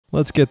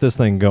Let's get this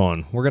thing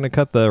going. We're going to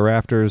cut the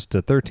rafters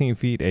to 13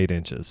 feet 8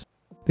 inches.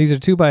 These are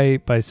 2 by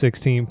 8 by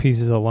 16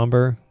 pieces of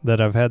lumber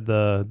that I've had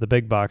the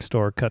big box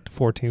store cut to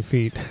 14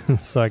 feet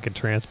so I could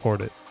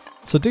transport it.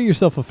 So do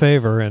yourself a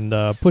favor and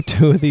put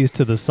 2 of these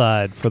to the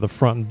side for the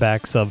front and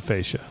back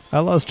subfascia.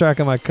 I lost track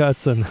of my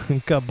cuts and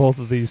cut both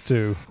of these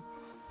too.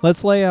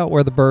 Let's lay out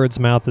where the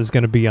bird's mouth is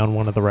going to be on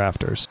one of the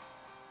rafters.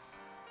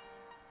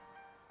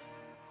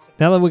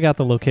 Now that we got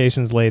the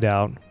locations laid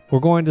out, we're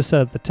going to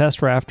set the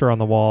test rafter on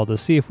the wall to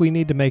see if we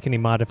need to make any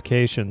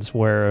modifications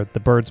where the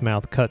bird's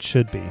mouth cut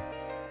should be.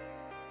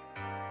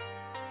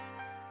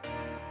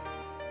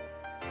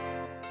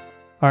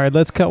 Alright,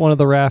 let's cut one of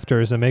the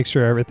rafters and make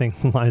sure everything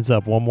lines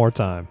up one more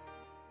time.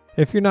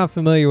 If you're not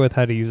familiar with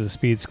how to use a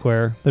speed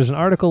square, there's an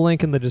article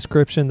link in the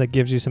description that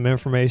gives you some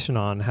information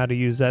on how to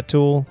use that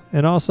tool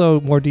and also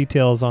more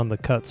details on the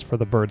cuts for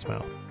the bird's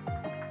mouth.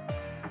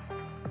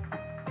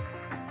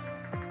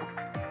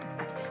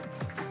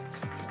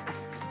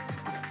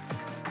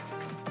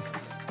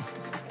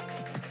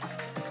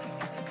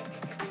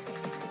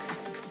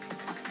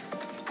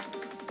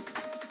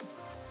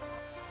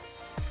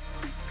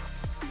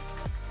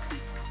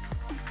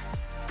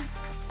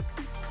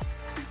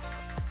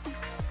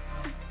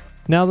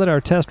 Now that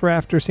our test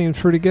rafter seems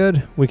pretty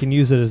good, we can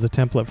use it as a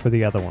template for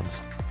the other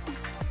ones.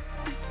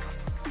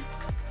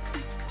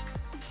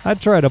 I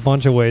tried a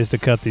bunch of ways to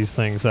cut these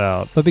things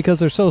out, but because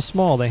they're so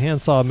small, the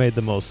handsaw made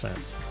the most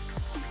sense.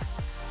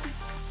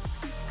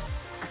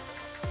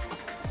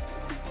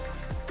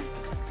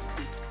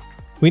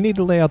 We need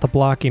to lay out the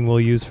blocking we'll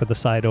use for the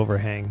side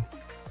overhang.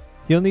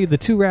 You'll need the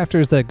 2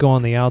 rafters that go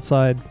on the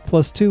outside,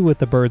 plus 2 with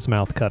the bird's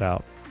mouth cut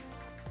out.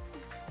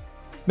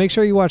 Make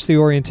sure you watch the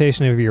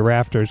orientation of your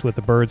rafters with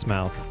the bird's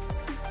mouth.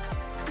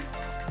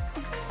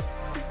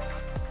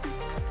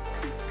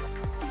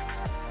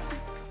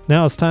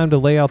 Now it's time to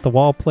lay out the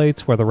wall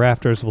plates where the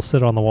rafters will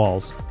sit on the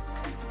walls.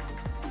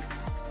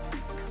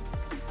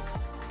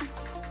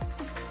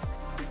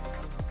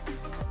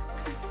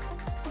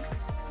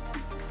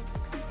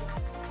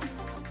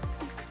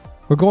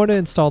 We're going to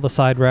install the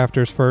side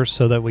rafters first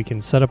so that we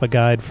can set up a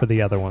guide for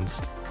the other ones.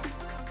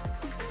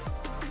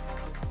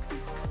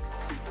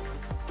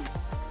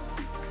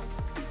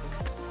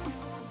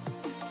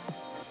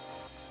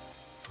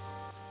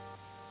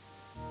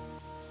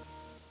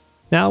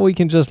 Now we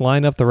can just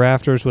line up the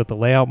rafters with the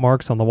layout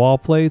marks on the wall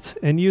plates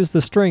and use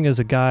the string as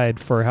a guide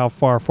for how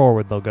far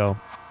forward they'll go.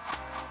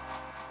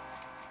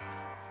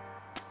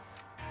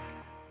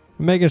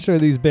 I'm making sure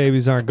these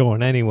babies aren't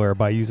going anywhere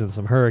by using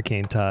some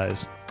hurricane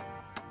ties.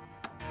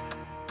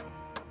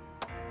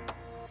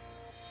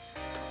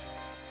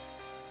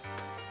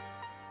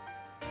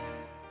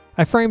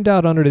 I framed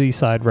out under these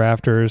side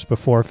rafters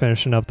before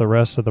finishing up the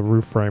rest of the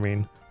roof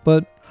framing,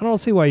 but I don't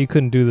see why you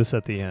couldn't do this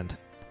at the end.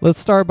 Let's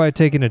start by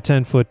taking a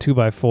 10-foot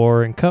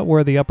 2x4 and cut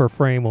where the upper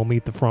frame will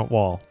meet the front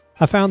wall.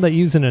 I found that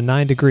using a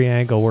 9-degree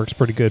angle works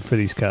pretty good for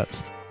these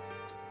cuts.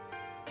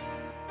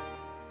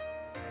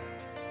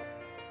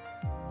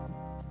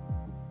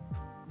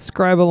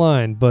 Scribe a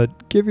line,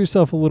 but give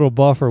yourself a little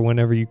buffer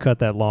whenever you cut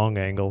that long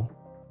angle.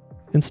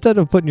 Instead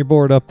of putting your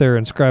board up there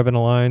and scribing a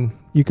line,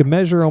 you can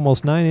measure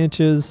almost 9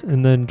 inches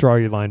and then draw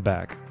your line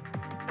back.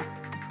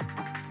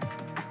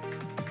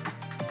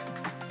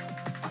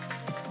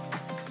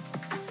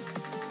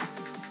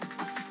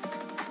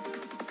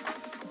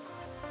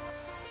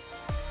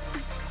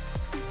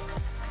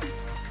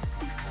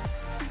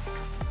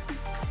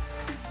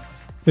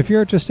 If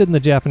you're interested in the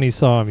Japanese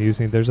saw I'm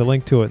using, there's a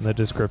link to it in the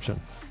description.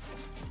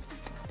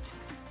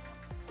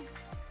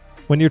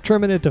 When you're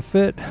trimming it to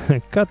fit,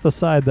 cut the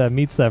side that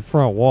meets that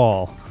front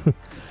wall.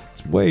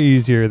 It's way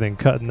easier than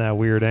cutting that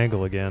weird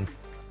angle again.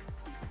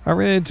 I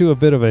ran into a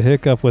bit of a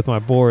hiccup with my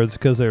boards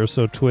because they were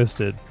so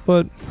twisted,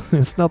 but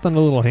it's nothing a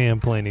little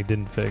hand planing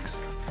didn't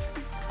fix.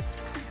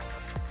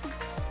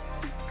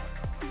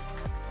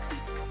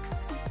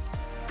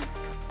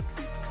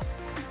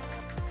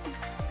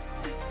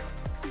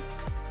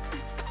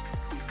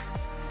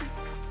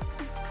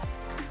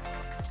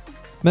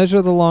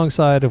 Measure the long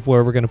side of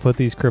where we're going to put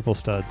these cripple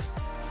studs.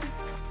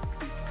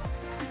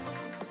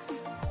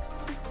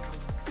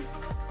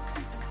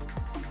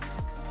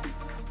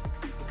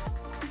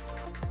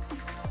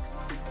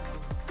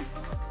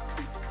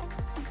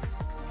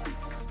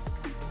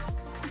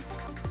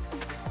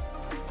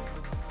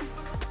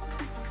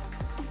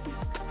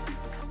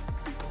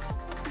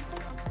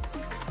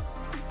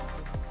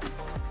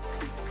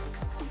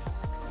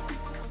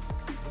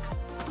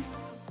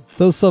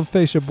 Those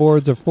subfascia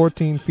boards are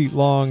 14 feet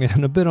long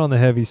and a bit on the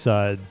heavy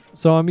side,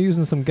 so I'm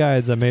using some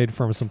guides I made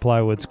from some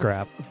plywood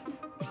scrap.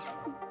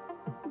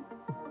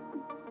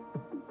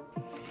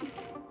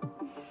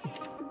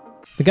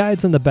 The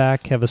guides in the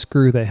back have a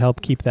screw that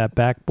help keep that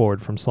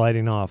backboard from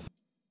sliding off.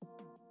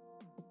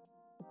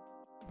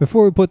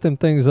 Before we put them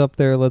things up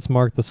there, let's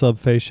mark the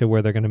subfascia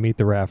where they're going to meet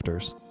the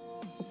rafters.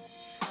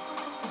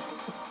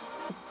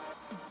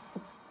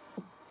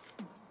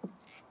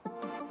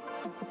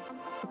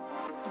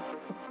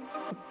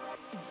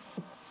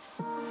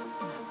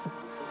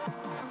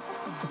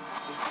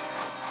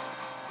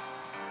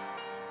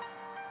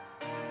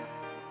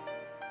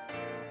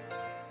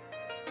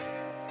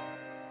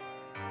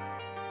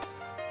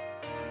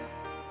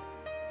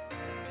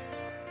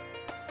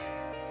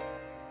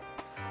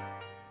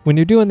 When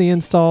you're doing the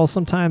install,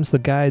 sometimes the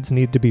guides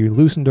need to be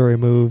loosened or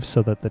removed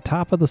so that the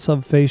top of the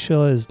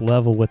subfascia is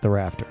level with the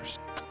rafters.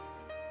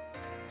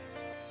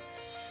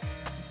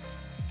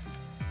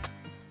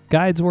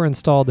 Guides were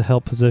installed to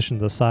help position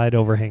the side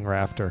overhang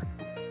rafter.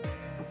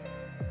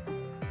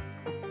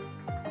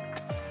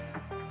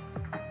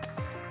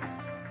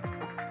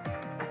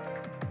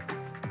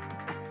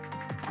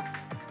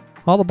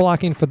 All the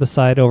blocking for the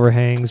side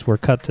overhangs were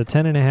cut to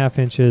 10.5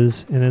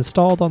 inches and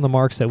installed on the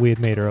marks that we had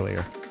made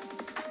earlier.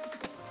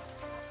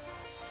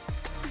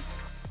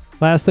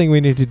 Last thing we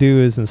need to do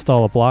is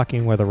install a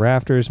blocking where the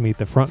rafters meet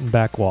the front and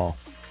back wall.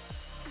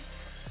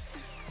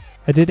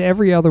 I did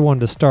every other one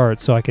to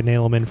start so I could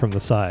nail them in from the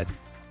side.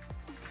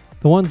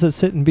 The ones that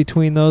sit in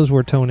between those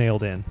were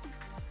toe-nailed in.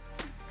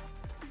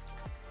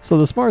 So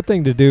the smart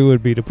thing to do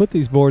would be to put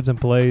these boards in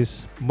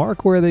place,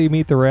 mark where they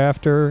meet the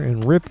rafter,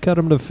 and rip cut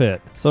them to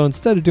fit. So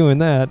instead of doing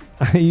that,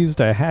 I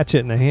used a hatchet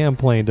and a hand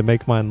plane to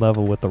make mine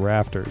level with the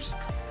rafters.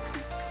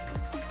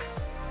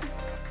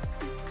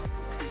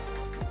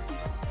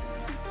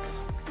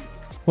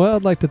 Well,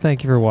 I'd like to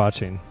thank you for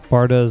watching.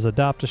 Barda's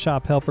Adopt a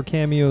Shop Helper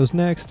cameo is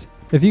next.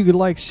 If you could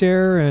like,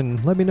 share,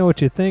 and let me know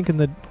what you think in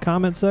the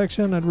comment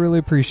section, I'd really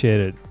appreciate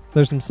it.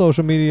 There's some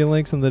social media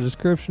links in the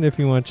description if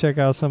you want to check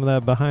out some of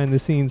that behind the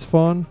scenes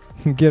fun.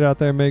 Get out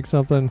there, make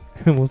something,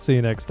 and we'll see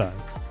you next time.